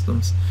portable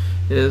systems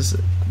is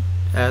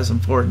as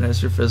important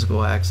as your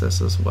physical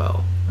access as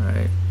well,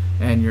 right,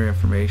 and your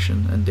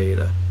information and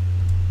data.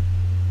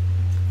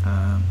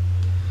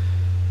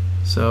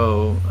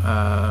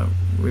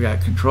 We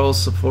got control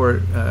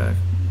support,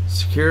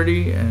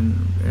 security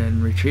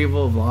and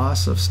retrieval of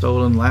loss of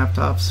stolen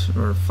laptops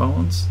or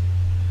phones.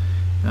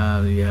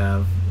 You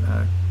have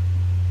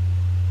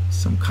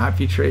some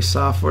CompuTrace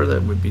software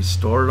that would be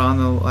stored on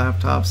the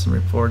laptops and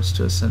reports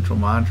to a central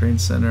monitoring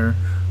center,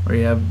 or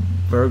you have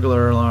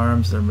burglar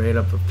alarms. They're made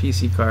up of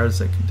PC cards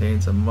that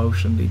contains a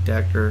motion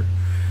detector.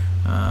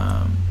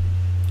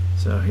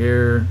 So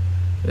here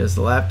is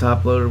the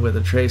laptop loaded with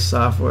the trace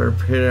software,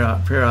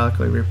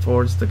 periodically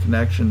reports the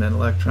connection and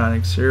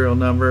electronic serial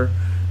number.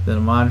 Then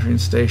a monitoring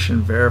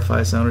station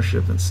verifies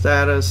ownership and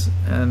status,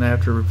 and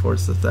after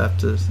reports the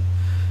theft,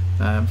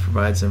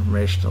 provides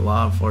information to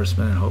law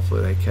enforcement, and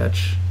hopefully they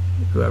catch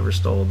whoever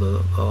stole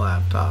the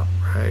laptop,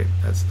 right?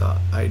 That's the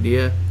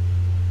idea.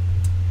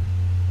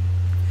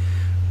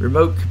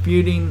 Remote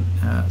computing.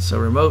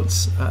 Remote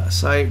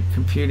site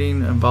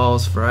computing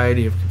involves a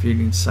variety of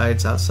computing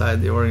sites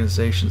outside the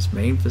organization's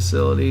main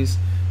facilities,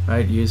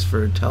 right? Used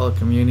for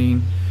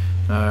telecommuting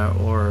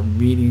or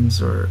meetings,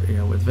 or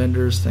with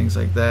vendors, things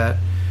like that.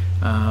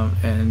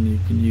 And you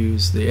can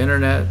use the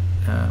internet.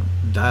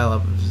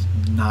 Dial-up is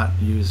not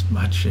used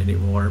much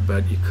anymore,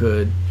 but you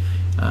could,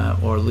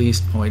 or at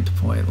least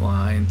point-to-point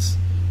lines.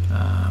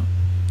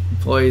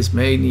 Employees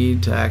may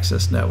need to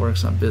access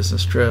networks on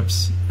business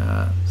trips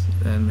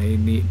and may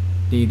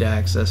need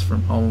access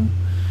from home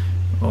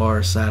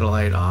or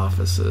satellite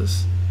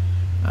offices.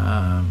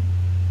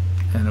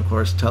 And of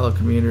course,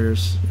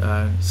 telecommuters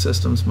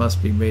systems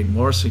must be made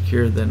more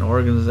secure than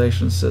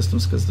organization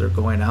systems because they're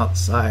going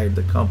outside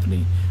the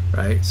company,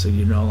 right? So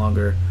you no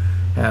longer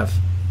have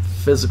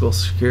physical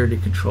security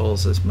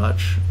controls as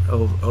much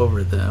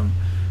over them,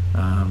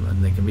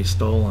 and they can be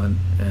stolen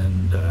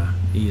and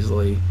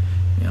easily.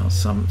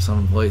 Some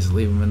employees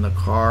leave them in the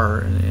car,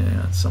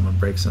 and someone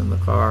breaks in the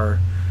car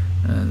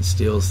and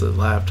steals the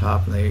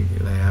laptop, and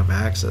they have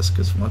access,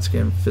 because once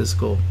again,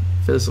 physical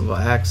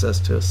access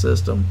to a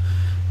system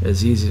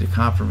is easy to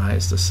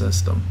compromise the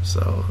system.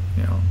 So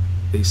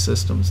these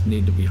systems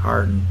need to be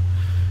hardened.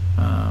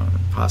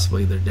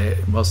 Possibly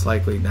most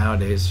likely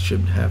nowadays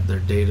should have their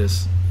data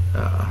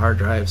hard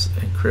drives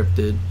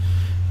encrypted,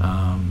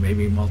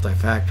 maybe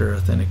multi-factor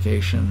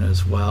authentication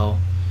as well,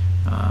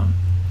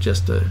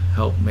 just to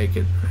help make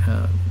it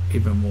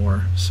even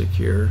more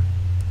secure.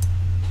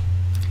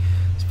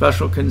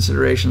 Special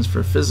considerations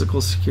for physical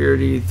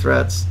security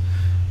threats.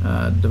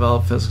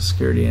 Develop physical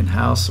security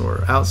in-house or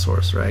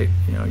outsource, right?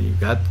 You've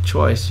got the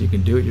choice. You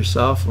can do it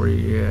yourself, or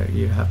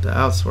you have to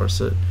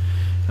outsource it.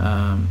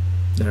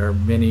 There are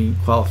many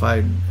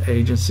qualified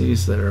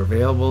agencies that are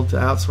available to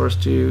outsource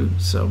to,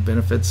 so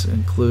benefits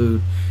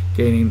include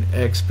gaining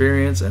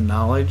experience and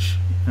knowledge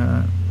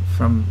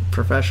from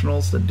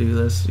professionals that do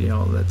this.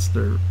 That's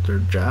their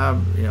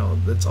job.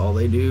 That's all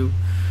they do,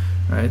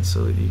 right?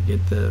 So you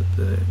get the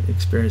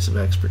experience of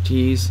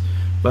expertise.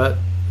 But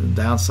the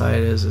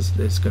downside is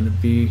it's going to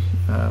be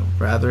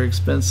rather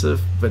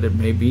expensive, but it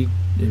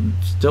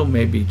still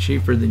may be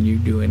cheaper than you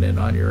doing it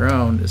on your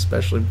own,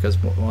 especially because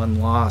one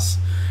loss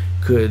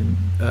could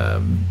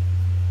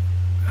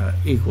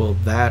equal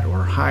that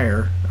or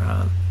higher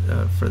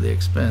for the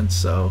expense.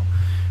 So,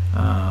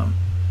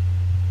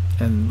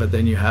 but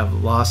then you have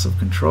loss of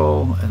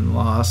control and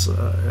loss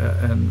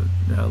and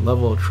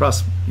level of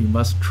trust. You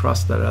must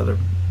trust that other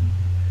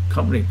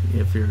company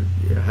if you're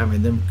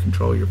having them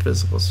control your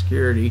physical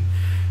security.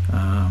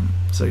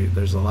 So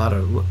there's a lot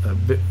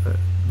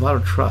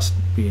of trust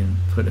being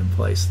put in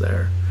place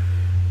there.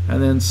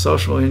 And then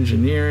social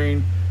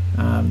engineering,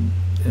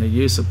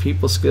 use of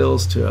people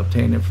skills to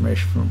obtain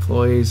information from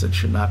employees that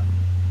should not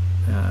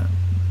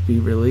be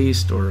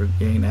released or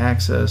gain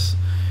access.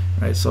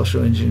 Right?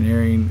 Social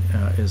engineering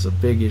is a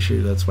big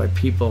issue. That's why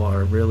people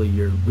are really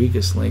your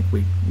weakest link.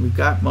 We've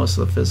got most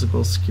of the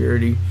physical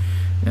security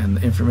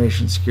and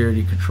information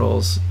security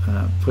controls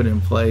put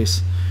in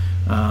place,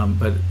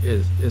 but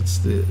it's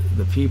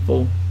the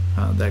people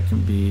that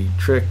can be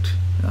tricked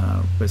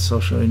with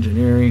social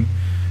engineering.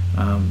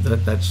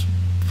 That's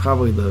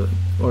probably the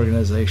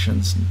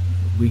organization's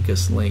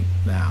weakest link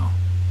now.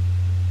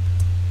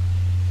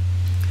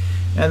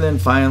 And then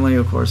finally,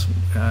 of course,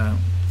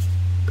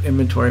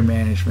 inventory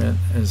management.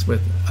 As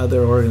with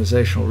other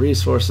organizational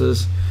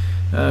resources,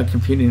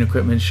 computing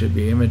equipment should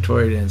be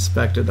inventoried and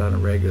inspected on a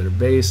regular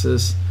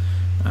basis.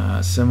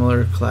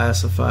 Similar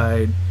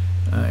classified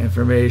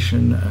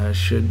information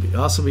should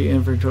also be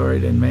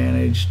inventoried and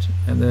managed,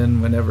 and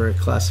then whenever a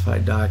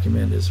classified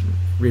document is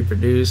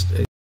reproduced,